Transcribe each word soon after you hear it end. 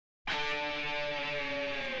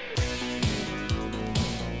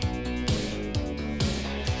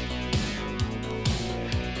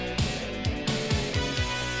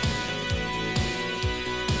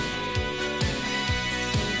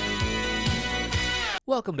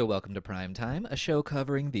Welcome to Primetime, a show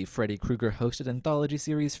covering the Freddy Krueger hosted anthology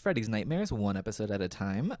series Freddy's Nightmares, one episode at a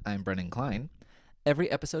time. I'm Brennan Klein.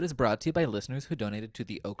 Every episode is brought to you by listeners who donated to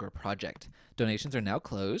the Ochre Project. Donations are now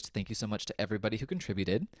closed. Thank you so much to everybody who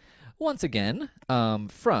contributed. Once again,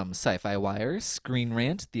 from Sci-Fi Wire, Screen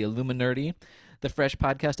Rant, The Illuminati, the Fresh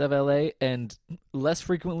Podcast of LA, and less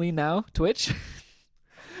frequently now, Twitch.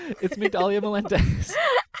 It's me, Dahlia Melendez.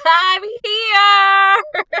 I'm here!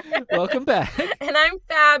 Welcome back. And I'm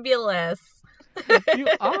fabulous. You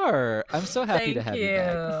are. I'm so happy to have you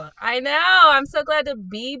back. I know. I'm so glad to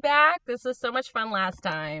be back. This was so much fun last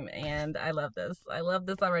time, and I love this. I love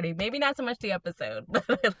this already. Maybe not so much the episode, but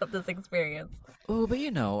I love this experience. Oh, but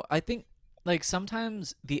I think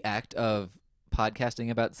sometimes the act of podcasting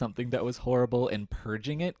about something that was horrible and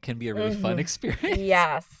purging it can be a really fun experience.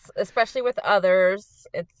 Yes, especially with others.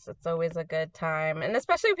 It's always a good time, and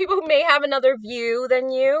especially people who may have another view than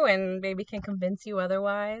you and maybe can convince you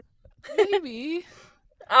otherwise. Maybe.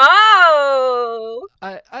 Oh,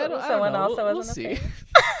 I don't someone know. also We'll see.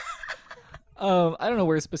 I don't know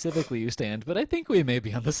where specifically you stand, but I think we may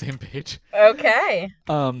be on the same page. Okay.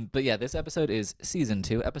 But yeah, this episode is season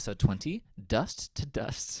 2, episode 20, Dust to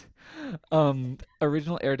Dust.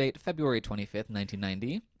 Original air date February 25th,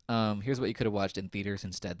 1990. Here's what you could have watched in theaters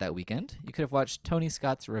instead that weekend. You could have watched Tony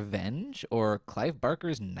Scott's Revenge or Clive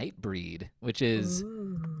Barker's Nightbreed, which is,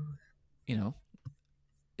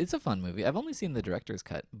 it's a fun movie. I've only seen the director's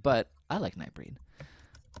cut, but I like Nightbreed.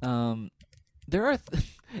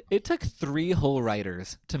 It took 3 whole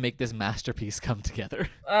writers to make this masterpiece come together.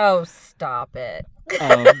 Oh, stop it.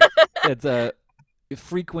 It's a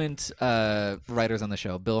frequent writers on the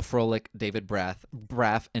show, Bill Froelich, David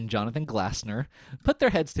Braff, and Jonathan Glassner, put their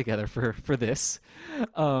heads together for this.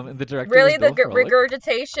 And the director really was the Bill Froelich.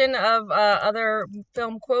 Regurgitation of other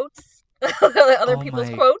film quotes, other people's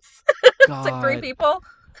quotes. It's like 3 people.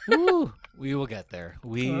 Ooh, we will get there.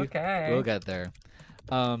 We'll get there.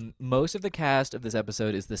 Most of the cast of this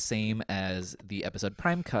episode is the same as the episode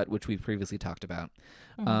Prime Cut, which we previously talked about.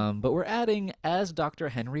 But we're adding, as Dr.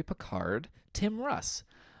 Henry Picard, Tim Russ.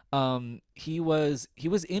 He was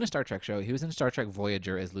in a Star Trek show. He was in Star Trek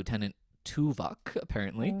Voyager as Lieutenant Tuvok,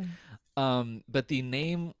 apparently. But the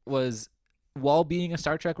name was, while being a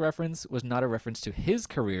Star Trek reference, was not a reference to his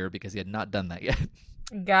career because he had not done that yet.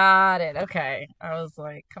 Got it. Okay. I was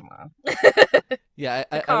like, come on. Yeah,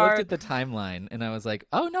 I looked at the timeline and I was like,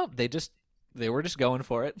 oh no, they were just going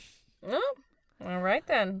for it. Oh, all right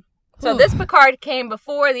then. So this Picard came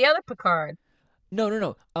before the other Picard.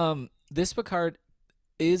 No. This Picard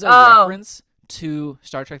is a reference to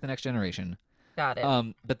Star Trek: The Next Generation. Got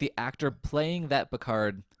it. But the actor playing that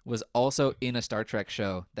Picard was also in a Star Trek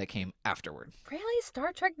show that came afterward. Really?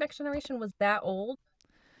 Star Trek: Next Generation was that old?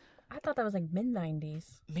 I thought that was like mid-90s.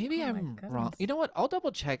 Maybe I'm wrong. You know what? I'll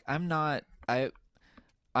double check. I'm not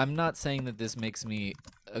saying that this makes me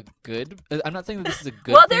a good. I'm not saying that this is a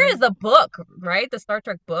good. Well, thing. there is a book, right? The Star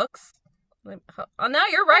Trek books. Oh, no,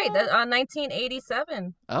 you're right.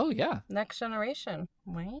 1987. Oh yeah. Next Generation.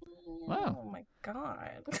 Wow. Wow. Oh my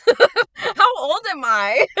God. How old am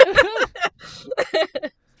I?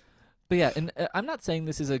 But yeah, and I'm not saying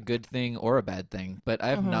this is a good thing or a bad thing, but I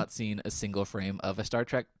have not seen a single frame of a Star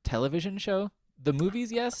Trek television show. The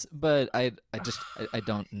movies, yes, but I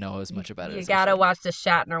don't know as much about it. You gotta watch the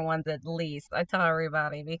Shatner ones at least. I tell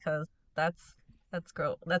everybody because that's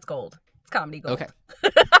gold. That's gold. It's comedy gold. Okay,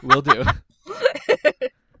 will do.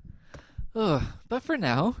 But for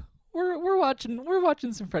now, we're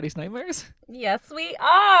watching some Freddy's Nightmares. Yes, we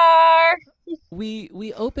are.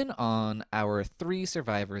 We open on our 3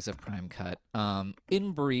 survivors of Prime Cut.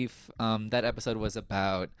 In brief, that episode was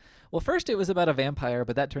about. Well, first it was about a vampire,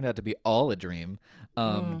 but that turned out to be all a dream.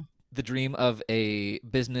 The dream of a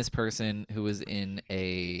business person who was in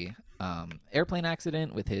a airplane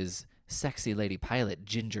accident with his sexy lady pilot,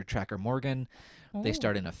 Ginger Tracker Morgan. They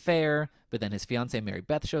start an affair, but then his fiancée Mary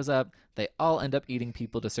Beth shows up. They all end up eating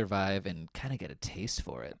people to survive and kind of get a taste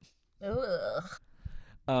for it. Ugh.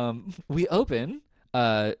 We open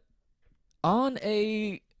on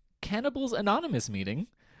a Cannibals Anonymous meeting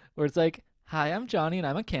where it's like, hi, I'm Johnny and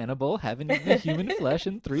I'm a cannibal, haven't eaten a human flesh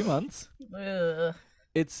in 3 months. Ugh.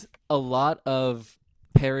 It's a lot of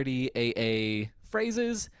parody AA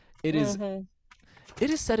phrases. It is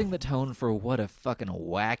setting the tone for what a fucking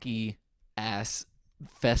wacky ass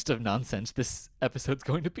fest of nonsense this episode's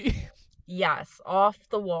going to be. Yes, off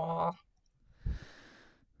the wall.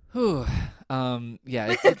 Whew.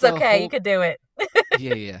 Yeah, It's okay. You could do it.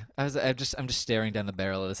 Yeah. I'm just staring down the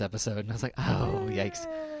barrel of this episode, and I was like, oh, yikes.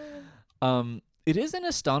 It is an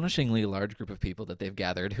astonishingly large group of people that they've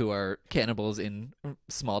gathered who are cannibals in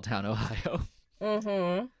small town Ohio.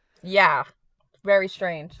 Mm-hmm. Yeah. Very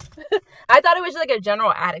strange. I thought it was just like a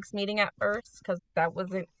general addicts meeting at first because that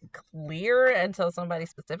wasn't clear until somebody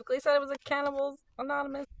specifically said it was a Cannibals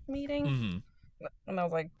Anonymous meeting. Hmm. And I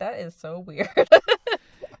was like, that is so weird.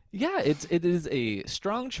 Yeah, it is a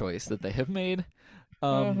strong choice that they have made.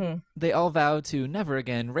 Mm-hmm. They all vow to never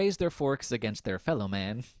again raise their forks against their fellow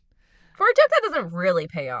man. For a joke that doesn't really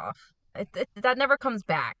pay off. That never comes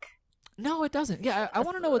back. No, it doesn't. Yeah, I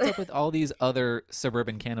want to know what's up with all these other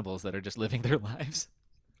suburban cannibals that are just living their lives.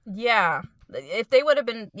 Yeah. If they would have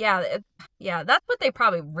been, yeah, that's what they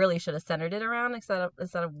probably really should have centered it around instead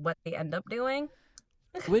of what they end up doing.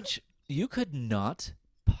 Which you could not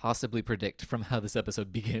possibly predict from how this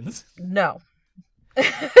episode begins. No.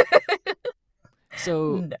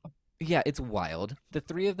 So, No. yeah, it's wild. The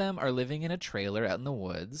three of them are living in a trailer out in the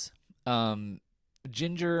woods.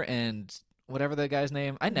 Ginger and whatever the guy's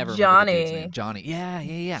name, I never remember the dude's Johnny. name.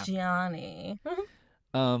 Johnny. Yeah. Johnny.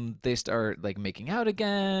 They start like making out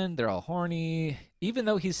again. They're all horny, even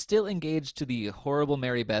though he's still engaged to the horrible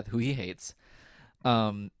Mary Beth, who he hates.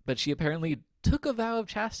 But she apparently took a vow of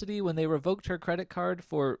chastity when they revoked her credit card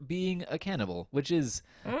for being a cannibal, which is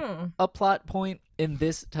Mm. a plot point in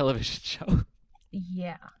this television show.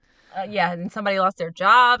 Yeah. Yeah, and somebody lost their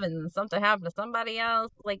job and something happened to somebody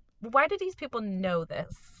else. Like, why did these people know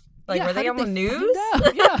this? Like, Yeah, were how they did on the find news?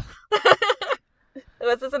 out? Yeah.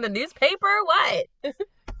 Was this in the newspaper? What?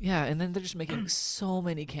 Yeah, and then they're just making so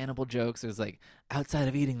many cannibal jokes. There's like, outside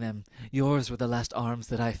of eating them, yours were the last arms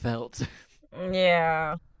that I felt.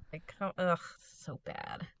 Yeah. Like, ugh, so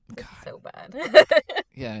bad. It's God. so bad.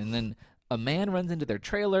 Yeah, and then a man runs into their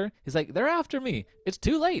trailer. He's like, they're after me. It's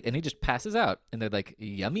too late. And he just passes out. And they're like,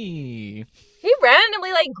 yummy. He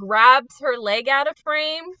randomly, like, grabbed her leg out of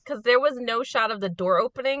frame because there was no shot of the door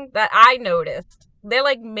opening that I noticed. They're,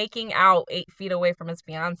 like, making out 8 feet away from his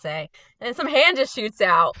fiance. And then some hand just shoots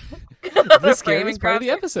out. The scariest part of the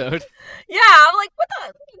episode. Yeah, I'm like, what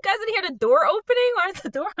the? You guys didn't hear the door opening? Why is the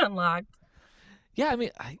door unlocked? Yeah, I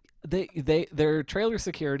mean, their trailer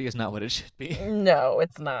security is not what it should be. No,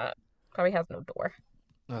 it's not. Probably has no door.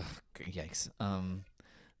 Ugh, yikes.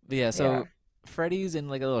 But yeah, so Yeah. Freddy's in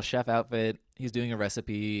like a little chef outfit. He's doing a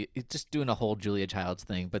recipe. He's just doing a whole Julia Childs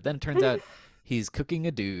thing. But then it turns out he's cooking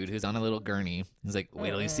a dude who's on a little gurney. He's like, wait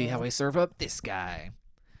till you see how I serve up this guy.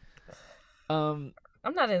 I'm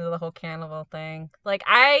not into the whole cannibal thing. Like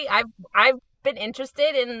I've been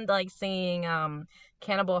interested in like seeing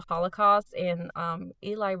Cannibal Holocaust in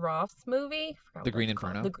Eli Roth's movie. I forgot The what Green it's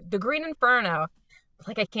called. Inferno. The Green Inferno.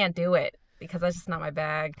 Like I can't do it because that's just not my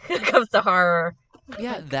bag when it comes to horror.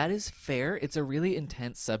 Yeah, that is fair. It's a really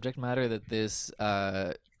intense subject matter that this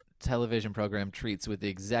television program treats with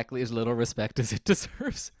exactly as little respect as it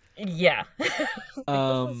deserves. Yeah. This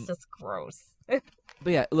is just gross.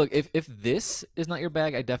 But yeah, look, if this is not your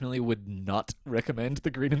bag, I definitely would not recommend The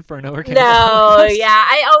Green Inferno or Cannibal No, Holocaust. yeah.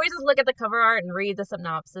 I always just look at the cover art and read the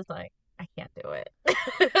synopsis like I can't do it.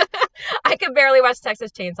 I could barely watch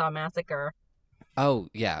Texas Chainsaw Massacre. Oh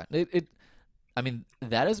yeah, I mean,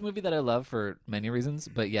 that is a movie that I love for many reasons.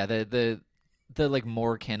 But yeah, the like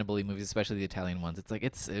more cannibal-y movies, especially the Italian ones, it's like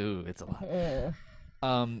it's a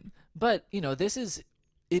lot. But you know,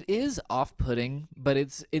 it is off-putting, but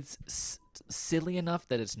it's silly enough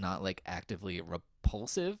that it's not like actively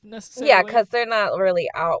repulsive necessarily. Yeah, because they're not really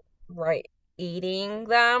outright eating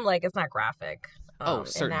them. Like it's not graphic. In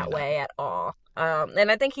certainly that not. way at all.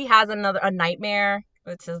 And I think he has a nightmare,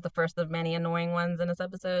 which is the first of many annoying ones in this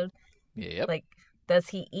episode. Yep, Like, does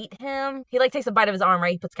he eat him? He like takes a bite of his arm,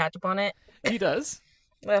 right? He puts ketchup on it. he does.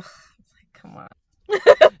 Ugh, it's like, come on.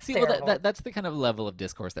 See, well, Terrible. that's the kind of level of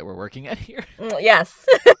discourse that we're working at here. Yes.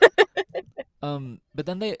 But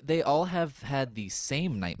then they all have had the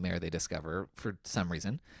same nightmare they discover for some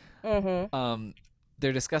reason. Mm-hmm.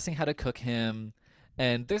 They're discussing how to cook him,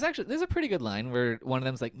 and there's a pretty good line where one of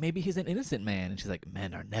them's like, maybe he's an innocent man, and she's like,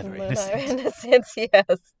 men are never innocent. Innocent,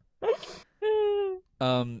 yes.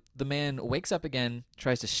 The man wakes up again,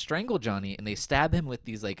 tries to strangle Johnny, and they stab him with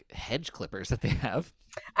these like hedge clippers that they have.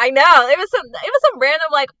 I know. It was some random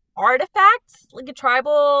like artifact, like a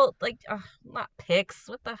tribal like not picks.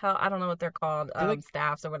 What the hell? I don't know what they're called. They're like-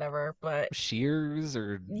 Staffs or whatever. But Shears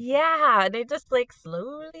or yeah, they just like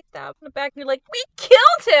slowly stab in the back, and you're like, we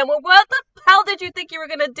killed him. Well, what the hell did you think you were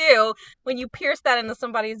gonna do when you pierced that into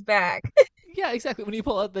somebody's back? yeah, exactly. When you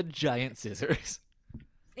pull out the giant scissors.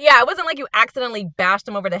 Yeah, it wasn't like you accidentally bashed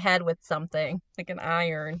him over the head with something like an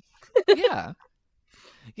iron. Yeah.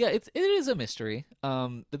 Yeah, it is a mystery.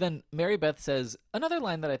 But then Mary Beth says another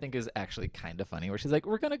line that I think is actually kind of funny, where she's like,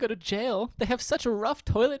 "We're gonna go to jail. They have such rough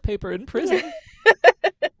toilet paper in prison."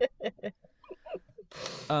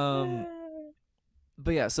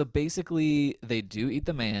 But yeah, so basically they do eat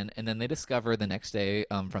the man, and then they discover the next day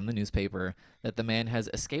from the newspaper that the man has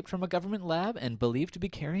escaped from a government lab and believed to be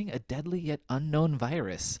carrying a deadly yet unknown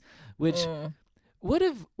virus, which Mm. would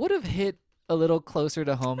have hit a little closer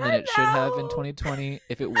to home than I it should have in know. 2020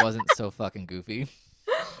 if it wasn't so fucking goofy.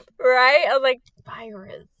 Right? I was like,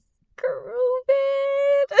 virus,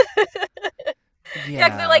 COVID. Yeah,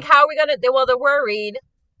 'cause they're Yeah. like, how are we gonna? Well, they're worried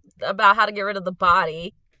about how to get rid of the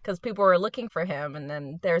body because people were looking for him, and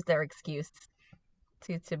then there's their excuse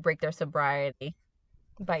to break their sobriety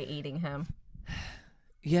by eating him.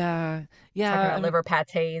 Yeah. Talking Yeah. about I mean, liver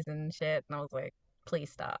pates and shit, and I was like,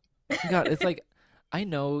 please stop. God, it's like I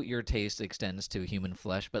know your taste extends to human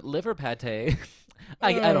flesh, but liver pate,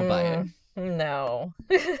 I don't buy it. No.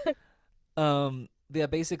 Yeah,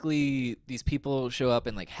 basically these people show up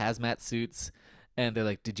in like hazmat suits and they're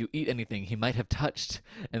like, "Did you eat anything he might have touched?"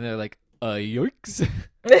 And they're like, yikes."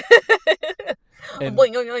 And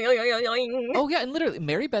Boing, boing, boing, boing, boing, boing. oh yeah, and literally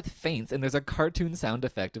Mary Beth faints and there's a cartoon sound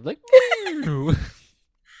effect of like meow.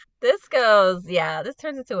 This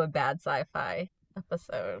turns into a bad sci-fi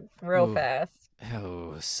episode real Ooh, fast.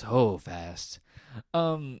 oh, so fast.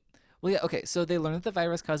 Um, well, yeah, okay. So they learn that the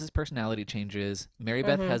virus causes personality changes. Mary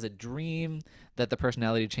Beth Hmm. has a dream that the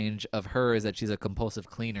personality change of her is that she's a compulsive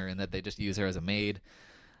cleaner and that they just use her as a maid.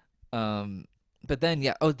 Um, but then,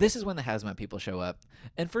 yeah, oh, this is when the hazmat people show up.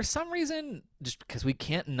 And for some reason, just because we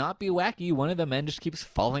can't not be wacky, one of the men just keeps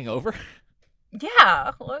falling over.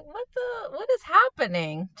 Yeah, what is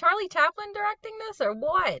happening? Charlie Chaplin directing this or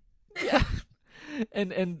what? Yeah.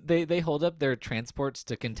 And they hold up their transports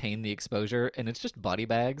to contain the exposure, and it's just body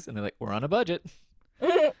bags, and they're like, "We're on a budget."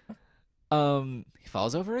 He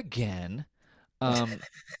falls over again. Um,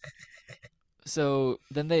 so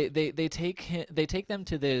then they take them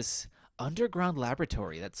to this underground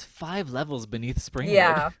laboratory that's 5 levels beneath Springwood.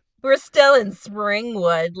 Yeah, we're still in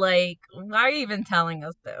Springwood. Like, why are you even telling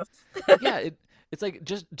us this? Yeah, it's like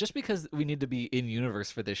just because we need to be in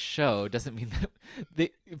universe for this show doesn't mean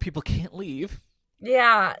that people can't leave.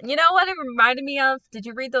 Yeah, you know what it reminded me of? Did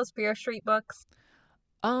you read those Fear Street books?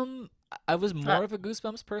 I was Uh, more of a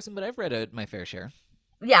Goosebumps person, but I've read my fair share.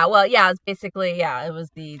 yeah, well, yeah, it's basically it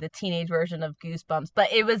was the teenage version of Goosebumps,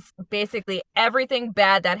 but it was basically everything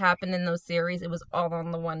bad that happened in those series. It was all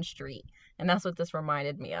on the one street, and that's what this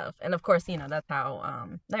reminded me of. And of course, that's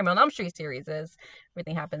how Nightmare on Elm Street series is.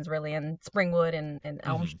 Everything happens really in Springwood and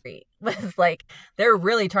Elm Hmm. Street. But it's like they're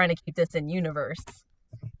really trying to keep this in universe.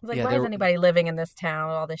 It's like, Yeah, why is there. anybody living in this town?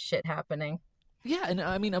 All this shit happening. Yeah, and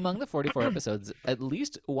I mean, among the 44 episodes, at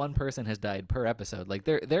least one person has died per episode. Like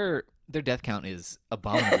their death count is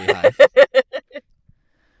abominably high.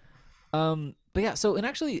 But yeah, so and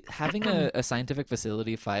actually having a scientific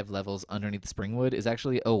facility 5 levels underneath Springwood is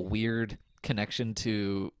actually a weird connection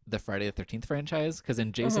to the Friday the 13th franchise because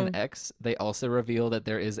in Jason Hmm. X they also reveal that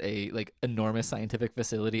there is a like enormous scientific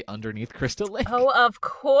facility underneath Crystal Lake. Oh, of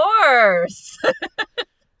course.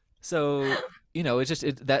 So it's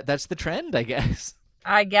just that's the trend, I guess.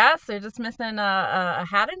 I guess they're just missing a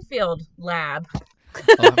Haddonfield lab.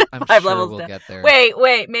 Oh, I'm 5 levels sure we'll down. get there.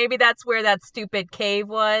 Wait. Maybe that's where that stupid cave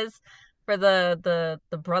was for the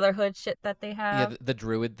Brotherhood shit that they Yeah, have. the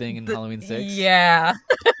druid thing in Halloween 6. Yeah.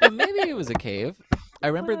 Yeah, maybe it was a cave. I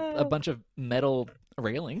remember a Well, bunch of metal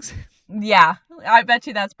railings. yeah. I bet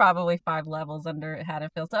you that's probably 5 levels under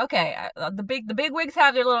Haddonfield. So okay, the big wigs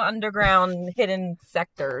have their little underground hidden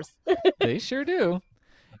sectors. They sure do.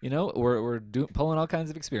 We're pulling all kinds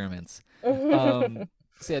of experiments. Um,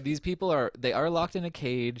 so yeah, these people are locked in a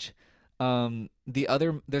cage.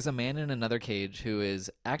 There's a man in another cage who is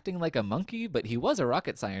acting like a monkey, but he was a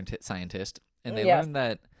rocket scientist, and they Yes. learned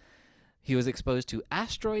that he was exposed to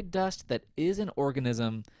asteroid dust that is an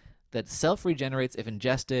organism that self-regenerates if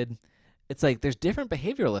ingested. It's like there's different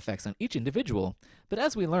behavioral effects on each individual, but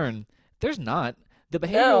as we learn, there's not. The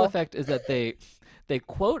behavioral No. effect is that they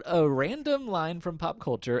quote a random line from pop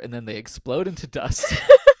culture and then they explode into dust.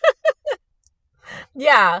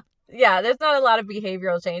 Yeah. Yeah, there's not a lot of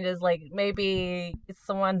behavioral changes. Like maybe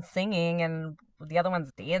someone's singing and the other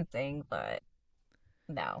one's dancing, but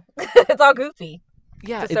no. It's all goofy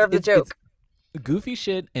Yeah, to serve the it's joke. goofy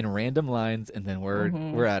shit and random lines, and then we're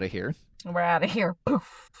Hmm. out of here. We're out of here.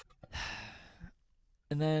 Poof.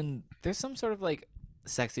 And then there's some sort of like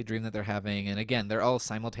sexy dream that they're having, and again, they're all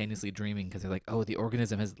simultaneously dreaming because they're like, oh, the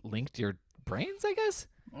organism has linked your brains, I guess.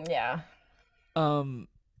 Yeah. Um,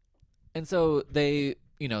 and so they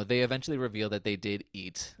eventually reveal that they did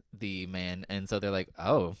eat the man, and so they're like,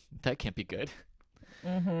 oh, that can't be good.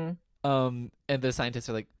 Hmm. And the scientists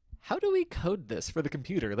are like, how do we code this for the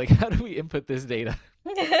computer? Like, how do we input this data?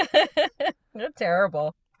 They're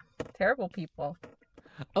terrible. Terrible people.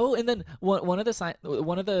 Oh, and then one of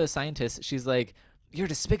the scientists, she's like, "You're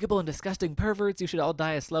despicable and disgusting perverts. You should all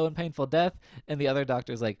die a slow and painful death." And the other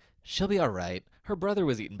doctor's like, "She'll be all right. Her brother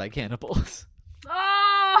was eaten by cannibals."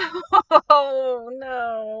 Oh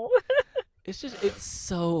no. It's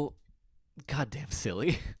so goddamn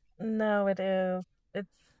silly. No, it is. It's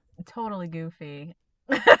totally goofy.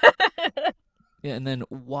 Yeah, and then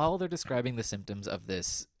while they're describing the symptoms of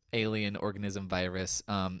this alien organism virus,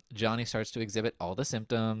 Johnny starts to exhibit all the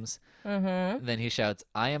symptoms. Mm-hmm. Then he shouts,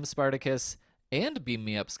 "I am Spartacus," and "Beam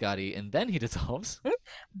me up, Scotty," and then he dissolves. Beam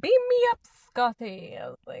me up, Scotty. I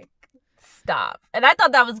was like, stop. And I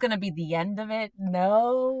thought that was gonna be the end of it.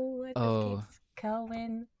 No, it just Oh, keeps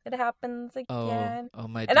going. It happens oh, again. oh,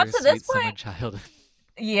 my And up dear to this sweet summer point, child.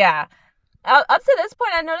 yeah. Up to this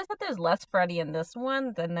point, I noticed that there's less Freddy in this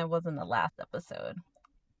one than there was in the last episode.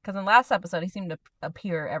 Because in the last episode, he seemed to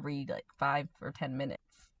appear every like 5 or 10 minutes.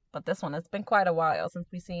 But this one, it's been quite a while since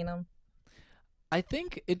we've seen him. I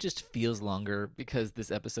think it just feels longer because this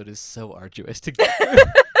episode is so arduous to get through.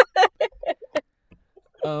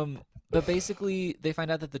 But basically, they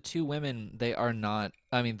find out that the two women, they are not.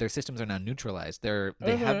 I mean, their systems are now neutralized. They have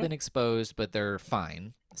Mm-hmm. been exposed, but they're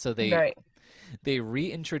fine. So Right. they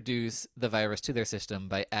reintroduce the virus to their system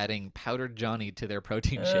by adding powdered Johnny to their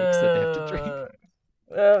protein shakes that they have to drink.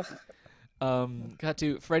 Uh, ugh. Got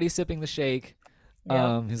to Freddy sipping the shake.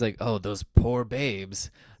 Yep. He's like, "Oh, those poor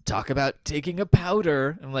babes. Talk about taking a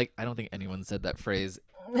powder." I'm like, I don't think anyone said that phrase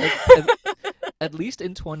at, at, at least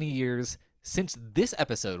in 20 years since this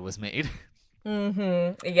episode was made.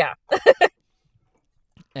 Mm-hmm. Yeah.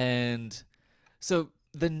 And so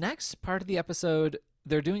the next part of the episode,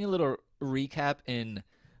 they're doing a little recap in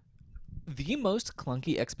the most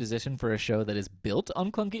clunky exposition for a show that is built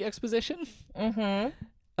on clunky exposition. Mm-hmm.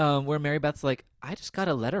 Where Mary Beth's like, "I just got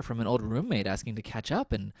a letter from an old roommate asking to catch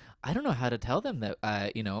up, and I don't know how to tell them that,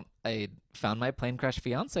 I found my plane crash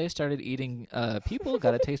fiance, started eating people,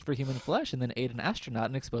 got a taste for human flesh, and then ate an astronaut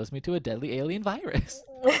and exposed me to a deadly alien virus."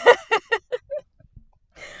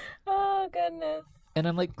 Oh goodness. And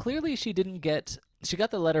I'm like, clearly she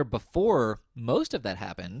got the letter before most of that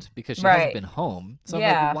happened because she hasn't Right. been home. So I'm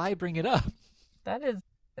Yeah. like, why bring it up? That is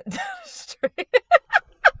straight.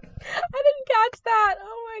 I didn't catch that.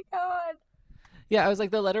 Oh my god. Yeah, I was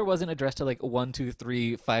like, the letter wasn't addressed to like 1, 2,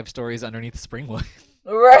 3, 5 stories underneath Springwood.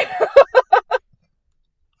 Right.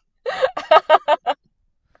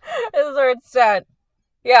 This is where it's said.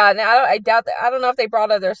 Yeah, now I doubt that. I don't know if they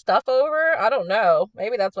brought other stuff over. I don't know.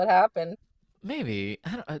 Maybe that's what happened. Maybe.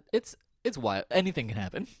 I don't, it's wild. Anything can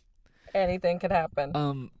happen. Anything could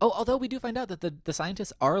happen. Although we do find out that the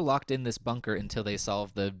scientists are locked in this bunker until they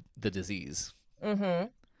solve the disease.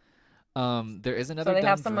 Mm-hmm. There is another So they dumb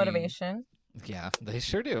have some dream. motivation. Yeah, they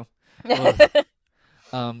sure do.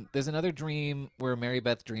 There's another dream where Mary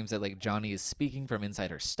Beth dreams that like Johnny is speaking from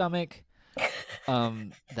inside her stomach.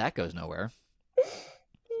 That goes nowhere.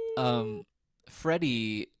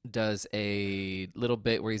 Freddy does a little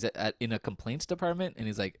bit where he's in a complaints department and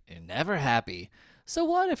he's like, "Never happy. So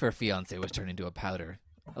what if her fiance was turned into a powder?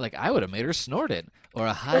 Like I would have made her snort it, or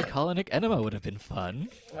a high colonic enema would have been fun."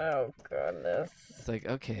 Oh goodness. It's like,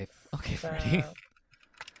 okay, Freddy.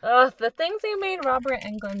 The things he made Robert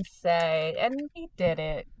Englund say, and he did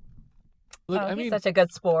it. Look, Oh, I he's mean, such a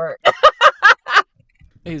good sport.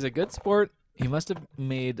 he's a good sport. He must have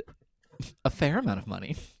made a fair amount of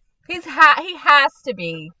money. He has to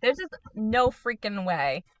be. There's just no freaking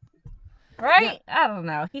way. Right? I don't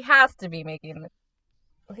know. He has to be making.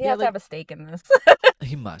 He has to have a stake in this.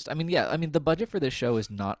 He must. I mean, yeah. I mean, the budget for this show is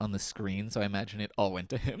not on the screen, so I imagine it all went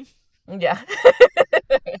to him. Yeah.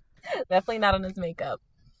 Definitely not on his makeup.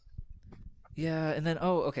 Yeah, and then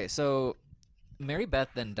okay, so Mary Beth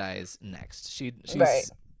then dies next. She Right.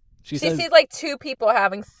 She says, sees like two people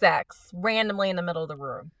having sex randomly in the middle of the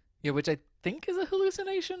room. yeah, which I think is a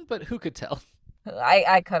hallucination, but who could tell?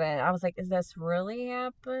 I couldn't. I was like, is this really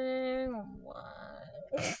happening?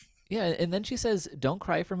 What? Yeah, and then she says, "Don't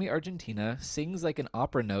cry for me, Argentina," sings like an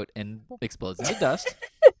opera note and explodes into dust.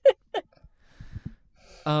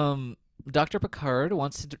 Dr. Picard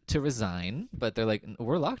wants to resign, but they're like,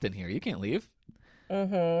 "We're locked in here. You can't leave."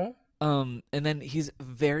 Mm-hmm. And then he's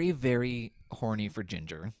very, very horny for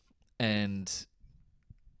Ginger, and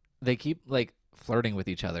they keep like flirting with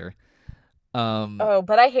each other. Oh,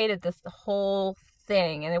 but I hated this whole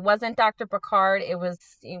thing. And it wasn't Dr. Picard. It was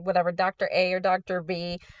whatever, Dr. A or Dr.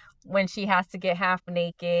 B, when she has to get half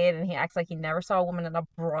naked and he acts like he never saw a woman in a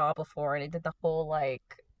bra before. And he did the whole, like,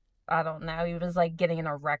 I don't know. He was, like, getting an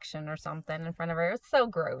erection or something in front of her. It was so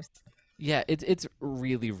gross. Yeah, it's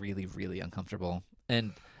really, really, really uncomfortable.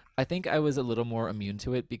 And I think I was a little more immune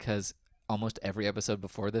to it because almost every episode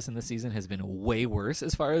before this in the season has been way worse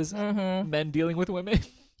as far as Mm-hmm. men dealing with women.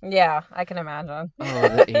 Yeah, I can imagine. Oh,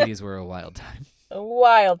 the 80s were a wild time. A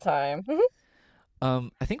wild time.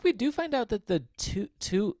 I think we do find out that the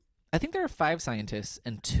two I think there are 5 scientists,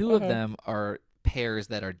 and 2 of Mm-hmm. them are pairs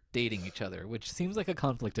that are dating each other, which seems like a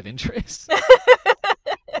conflict of interest.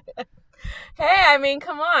 Hey, I mean,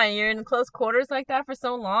 come on. You're in close quarters like that for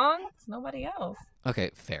so long. It's nobody else.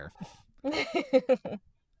 Okay, fair.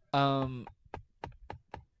 Um,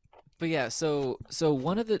 but yeah, so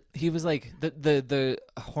one of he was like the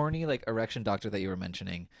horny like erection doctor that you were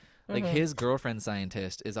mentioning. Like Hmm. his girlfriend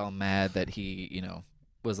scientist is all mad that he,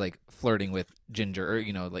 was like flirting with Ginger,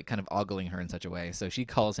 or like kind of ogling her in such a way. So she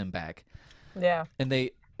calls him back, Yeah. and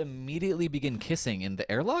they immediately begin kissing in the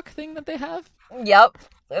airlock thing that they have. Yep.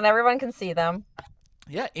 And everyone can see them.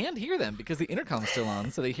 Yeah, and hear them because the intercom's still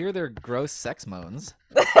on, so they hear their gross sex moans.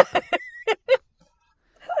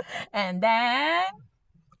 And then.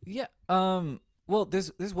 Yeah. Well,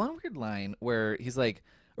 there's one weird line where he's like,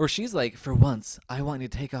 or she's like, "For once, I want you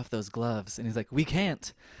to take off those gloves," and he's like, "We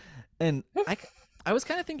can't." And I was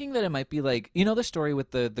kind of thinking that it might be like, the story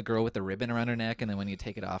with the girl with the ribbon around her neck, and then when you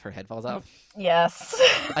take it off, her head falls off. Yes.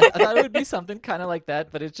 I thought it would be something kind of like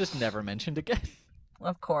that, but it's just never mentioned again.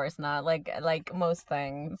 Of course not. Like most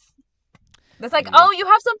things. It's like, Yeah. oh, you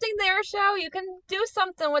have something there, show. You can do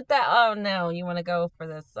something with that. Oh no, you want to go for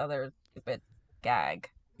this other stupid gag.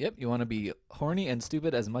 Yep, you want to be horny and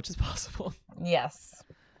stupid as much as possible. Yes.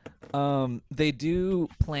 They do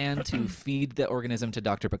plan to feed the organism to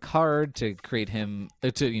Dr. Picard to create him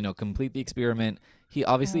to complete the experiment. He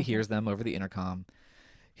obviously hears them over the intercom.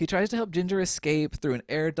 He tries to help Ginger escape through an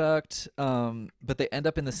air duct, but they end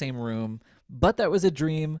up in the same room. But that was a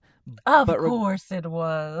dream. Of But course it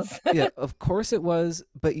was. Yeah, of course it was.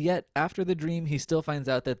 But yet, after the dream, he still finds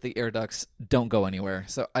out that the air ducts don't go anywhere.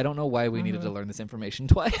 So I don't know why we needed to learn this information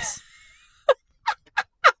twice.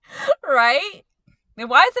 Right? And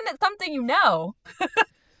why isn't it something you know?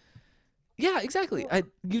 Yeah, exactly.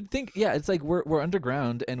 You'd think, yeah, it's like we're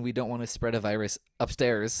underground and we don't want to spread a virus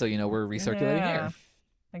upstairs, so we're recirculating Yeah. air.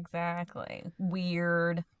 Exactly.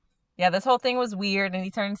 Weird. Yeah, this whole thing was weird, and he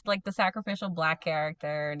turns like the sacrificial black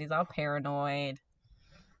character, and he's all paranoid.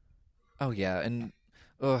 Oh yeah, and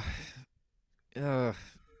ugh, ugh,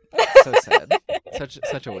 so sad.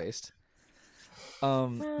 Such a waste.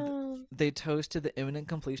 They toast to the imminent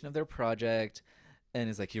completion of their project, and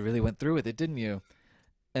he's like, "You really went through with it, didn't you?"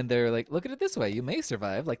 And they're like, "Look at it this way: you may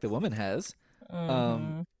survive, like the woman has."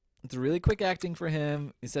 Mhm. It's really quick acting for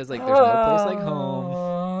him. He says like, "There's no place like home,"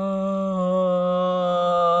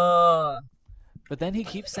 but then he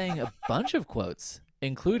keeps saying a bunch of quotes,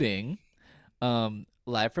 including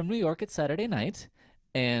 "Live from New York, it's Saturday night,"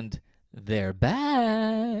 and "They're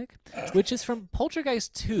back," which is from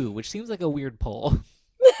Poltergeist 2, which seems like a weird poll.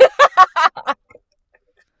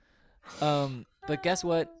 But guess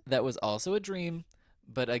what? That was also a dream.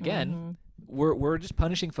 But again, we're just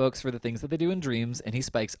punishing folks for the things that they do in dreams, and he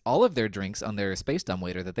spikes all of their drinks on their space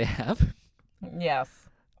dumbwaiter that they have. Yes.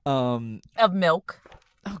 Oh, Of milk.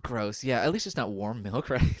 gross. Yeah, at least it's not warm milk,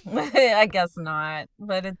 right? I guess not.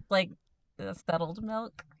 But it's like the settled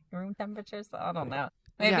milk, room temperature, so I don't know.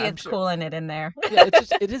 Maybe Yeah, I'm it's sure. cooling it in there. Yeah,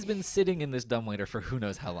 it has been sitting in this dumbwaiter for who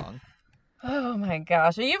knows how long. Oh my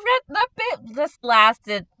gosh. You've read that bit just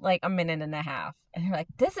lasted like a minute and a half. And you're like,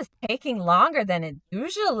 this is taking longer than it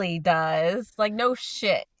usually does. Like, no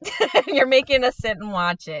shit. You're making us sit and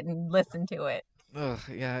watch it and listen to it. Ugh,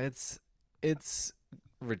 yeah, it's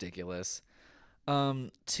ridiculous.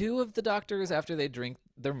 2 of the doctors, after they drink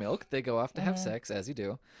their milk, they go off to have sex, as you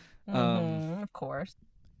do. Of course.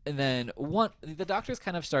 And then the doctors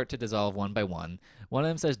kind of start to dissolve one by one. One of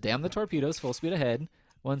them says, "Damn the torpedoes, full speed ahead."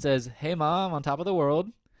 One says, "Hey mom, on top of the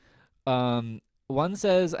world." One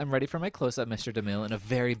says, "I'm ready for my close-up, Mr. DeMille," in a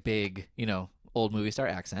very big, old movie star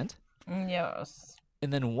accent. Yes.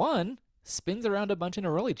 And then one spins around a bunch in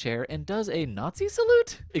a rolly chair and does a Nazi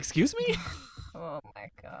salute. Excuse me? Oh my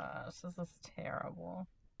gosh. This is terrible.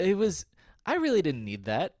 I really didn't need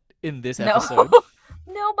that in this No. episode.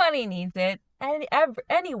 Nobody needs it.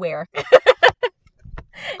 Anywhere.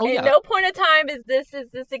 Oh, At yeah. no point of time is this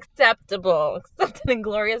acceptable, except in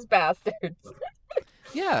Inglorious Bastards.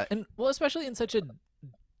 Yeah, and well, especially in such a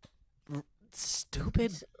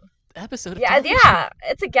stupid episode of Yeah, television. yeah,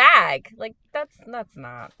 it's a gag. Like that's not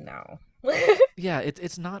no. Yeah,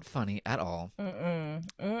 it's not funny at all. Mm-mm,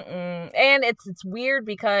 mm-mm. And it's weird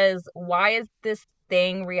because why is this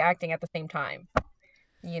thing reacting at the same time?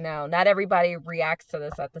 Not everybody reacts to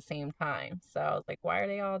this at the same time. So it's like, why are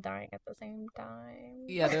they all dying at the same time?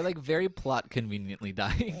 Yeah, they're like very plot conveniently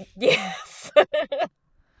dying. Yes.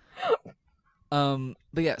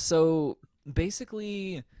 But yeah, so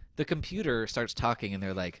basically the computer starts talking and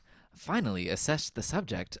they're like, finally assessed the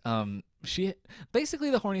subject. She basically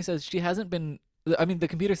the horny says she hasn't been. I mean, the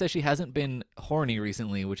computer says she hasn't been horny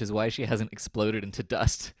recently, which is why she hasn't exploded into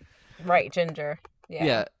dust. Right, Ginger. Yeah.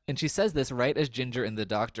 Yeah, and she says this right as Ginger and the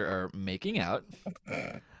doctor are making out.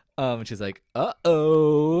 And she's like,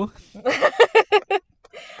 "Uh-oh."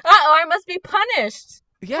 I must be punished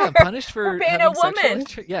Yeah, punished for for being a having sexual woman.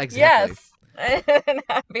 yeah, exactly. Yes. And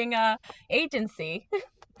having a agency.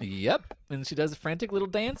 Yep. And she does a frantic little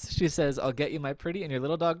dance. She says, "I'll get you my pretty and your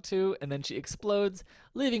little dog too." And then she explodes,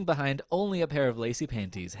 leaving behind only a pair of lacy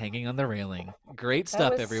panties hanging on the railing. Great That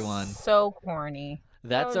stuff, was everyone. so corny.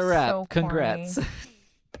 That's That a was wrap. so Congrats. corny.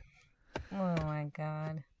 Oh my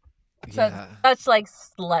god. Yeah. Such like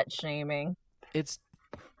slut shaming.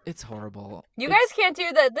 It's horrible. You It's guys can't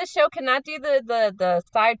do the. This show cannot do the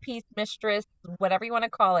side piece mistress, whatever you want to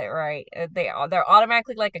call it, right? They're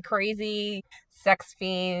automatically like a crazy sex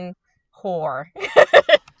fiend whore.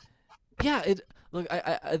 yeah, it look,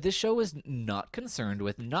 I this show is not concerned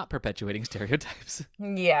with not perpetuating stereotypes.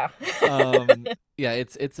 Yeah. Yeah,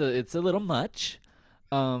 it's a little much.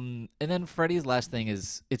 And then Freddy's last thing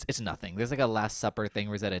is it's nothing. There's like a Last Supper thing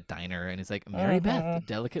where he's at a diner and he's like, Mary Beth,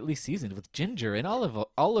 delicately seasoned with ginger and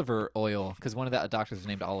Oliver oil, because one of the doctors is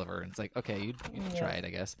named Oliver, and it's like, okay, you try it, I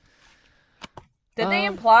guess. Did they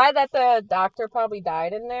imply that the doctor probably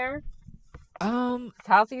died in there?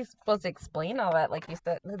 How's he supposed to explain all that? Like you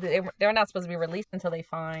said, they're not supposed to be released until they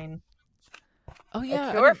find Oh yeah,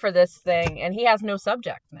 a cure for this thing, and he has no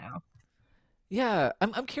subject now. Yeah,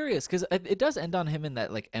 I'm curious because it does end on him in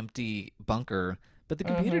that like empty bunker, but the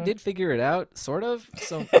computer did figure it out, sort of.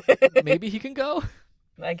 So maybe he can go.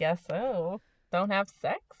 I guess so. Don't have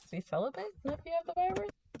sex. Be celibate if you have the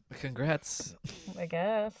virus. Congrats. I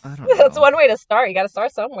guess. I don't know. That's one way to start. You got to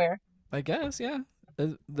start somewhere. I guess, yeah.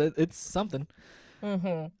 It's something.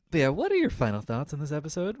 Mm-hmm. But yeah, what are your final thoughts on this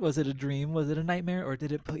episode? Was it a dream? Was it a nightmare? Or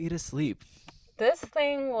did it put you to sleep? This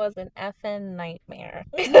thing was an effing nightmare.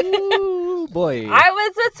 Ooh, boy. I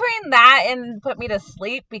was between that and put me to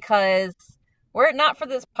sleep because were it not for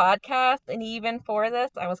this podcast and even for this,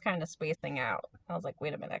 I was kind of spacing out. I was like,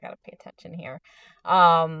 wait a minute, I gotta pay attention here.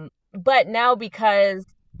 But now because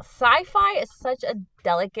sci-fi is such a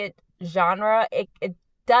delicate genre, it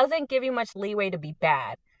doesn't give you much leeway to be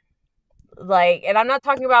bad. Like, and I'm not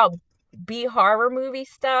talking about B horror movie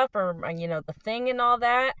stuff or The Thing and all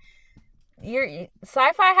that. Your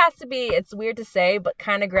sci-fi has to be, it's weird to say, but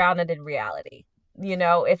kind of grounded in reality.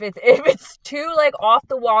 If it's too like off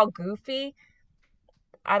the wall goofy,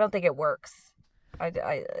 I don't think it works. I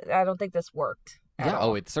don't think this worked. Yeah,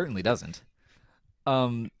 all. it certainly doesn't.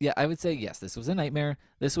 Yeah, I would say yes, this was a nightmare.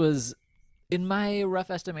 This was, in my rough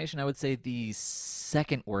estimation, I would say the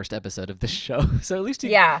second worst episode of this show. So at least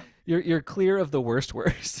you're clear of the worst.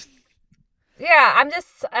 Yeah, I'm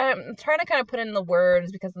trying to kind of put in the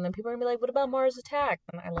words because then people are gonna be like, "What about Mars Attacks?"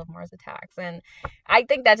 And I love Mars Attacks, and I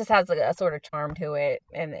think that just has a sort of charm to it,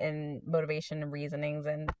 and motivation and reasonings,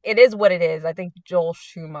 and it is what it is. I think Joel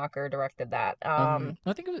Schumacher directed that. I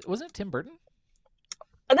think wasn't it Tim Burton?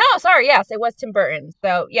 No, sorry, yes, it was Tim Burton.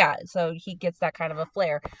 So yeah, so he gets that kind of a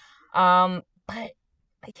flair. But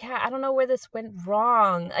yeah, I don't know where this went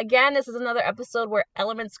wrong. Again, this is another episode where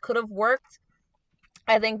elements could have worked.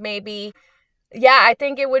 I think maybe. Yeah, I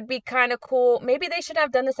think it would be kind of cool. Maybe they should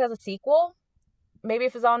have done this as a sequel. Maybe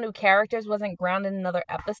if it's all new characters, wasn't grounded in another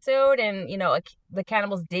episode, and the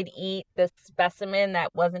cannibals did eat this specimen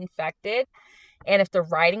that was infected, and if the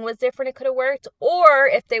writing was different, it could have worked. Or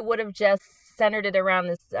if they would have just centered it around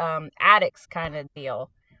this addicts kind of deal.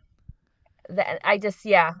 I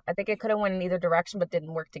think it could have went in either direction, but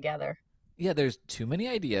didn't work together. Yeah, there's too many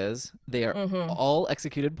ideas. They are all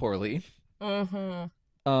executed poorly. Mm-hmm.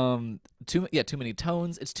 Too many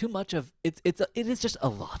tones. It's too much of it is just a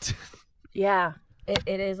lot. Yeah,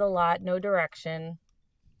 it is a lot. No direction.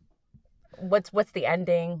 What's the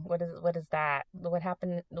ending? What is that? What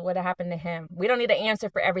happened to him? We don't need an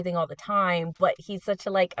answer for everything all the time, but he's such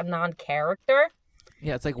a non-character.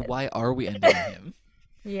 Yeah, it's like, why are we ending him?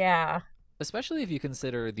 Yeah. Especially if you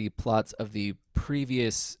consider the plots of the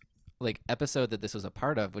previous episode that this was a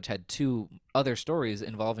part of, which had two other stories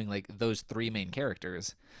involving those three main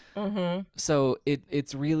characters. Mm-hmm. So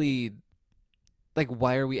it's really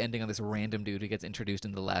why are we ending on this random dude who gets introduced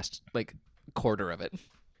in the last quarter of it?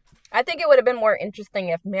 I think it would have been more interesting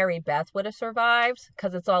if Mary Beth would have survived,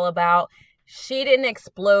 because it's all about she didn't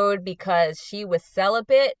explode because she was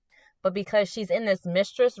celibate, but because she's in this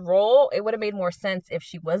mistress role. It would have made more sense if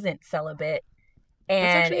she wasn't celibate, and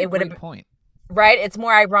That's actually it would have point. Right? It's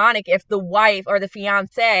more ironic if the wife or the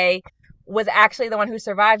fiance was actually the one who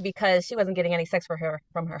survived because she wasn't getting any sex from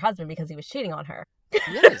her husband because he was cheating on her.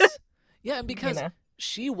 Yes. Yeah, and because You know?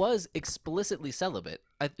 she was explicitly celibate.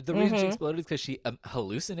 The reason she exploded is because she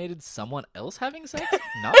hallucinated someone else having sex?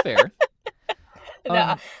 Not fair.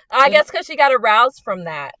 No, I guess because she got aroused from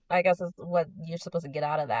that. I guess is what you're supposed to get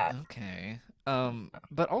out of that. Okay.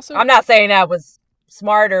 But also, I'm not saying that was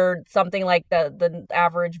smart or something like the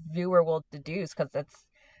average viewer will deduce, because it's,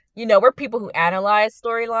 we're people who analyze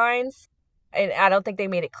storylines, and I don't think they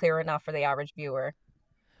made it clear enough for the average viewer.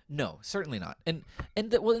 no, certainly not. And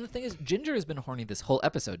the thing is, Ginger has been horny this whole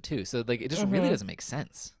episode too, so like it just really doesn't make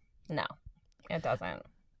sense. No, it doesn't.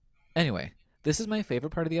 Anyway, this is my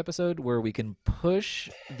favorite part of the episode, where we can push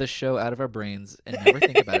the show out of our brains and never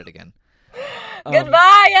think about it again.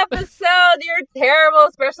 Goodbye, episode. You're terrible,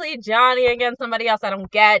 especially Johnny against somebody else I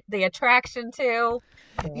don't get the attraction to.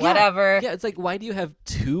 Whatever. Yeah, it's like, why do you have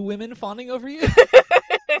two women fawning over you?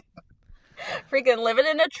 Freaking living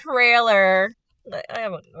in a trailer.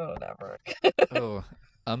 Whatever. Oh,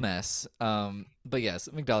 a mess. But yes,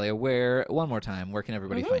 Migdalia, one more time, where can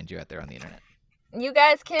everybody find you out there on the internet? You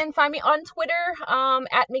guys can find me on Twitter.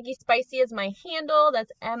 At Miggy Spicy is my handle.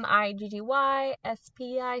 That's MIGGY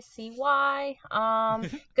SPICY.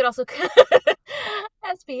 You could also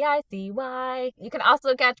SPICY. You can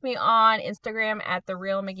also catch me on Instagram at The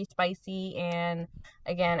Real Miggy Spicy, and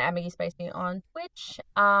again at Miggy Spicy on Twitch.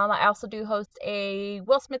 I also do host a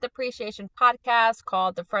Will Smith appreciation podcast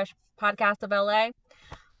called The Fresh Podcast of LA.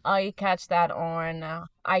 You catch that on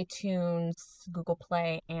iTunes, Google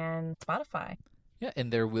Play, and Spotify. Yeah,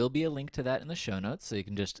 and there will be a link to that in the show notes, so you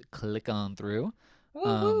can just click on through.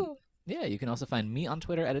 Woohoo! Yeah, you can also find me on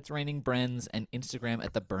Twitter at It's Raining Brens and Instagram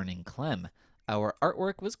at The Burning Clem. Our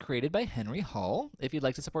artwork was created by Henry Hall. If you'd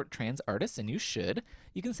like to support trans artists, and you should,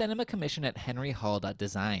 you can send him a commission at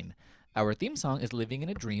henryhall.design. Our theme song is Living in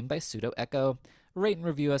a Dream by Pseudo Echo. Rate and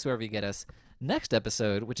review us wherever you get us. Next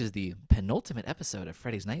episode, which is the penultimate episode of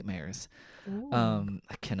Freddy's Nightmares.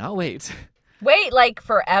 I cannot wait. Wait, like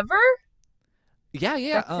forever? Yeah.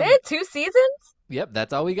 That's it? 2 seasons? Yep,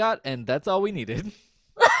 that's all we got, and that's all we needed.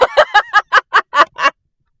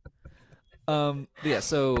 Yeah,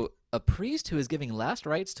 so a priest who is giving last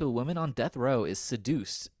rites to a woman on death row is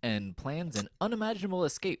seduced and plans an unimaginable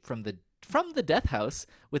escape from the death house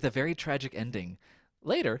with a very tragic ending.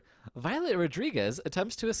 Later, Violet Rodriguez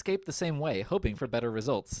attempts to escape the same way, hoping for better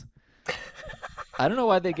results. I don't know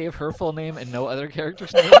why they gave her full name and no other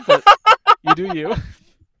character's name, but you do you.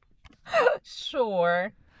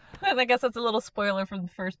 Sure. And I guess that's a little spoiler from the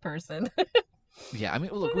first person. Yeah, I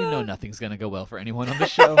mean, look, we know nothing's going to go well for anyone on the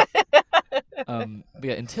show. But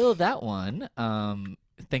yeah, until that one,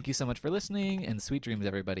 thank you so much for listening, and sweet dreams,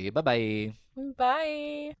 everybody. Bye-bye.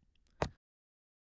 Bye.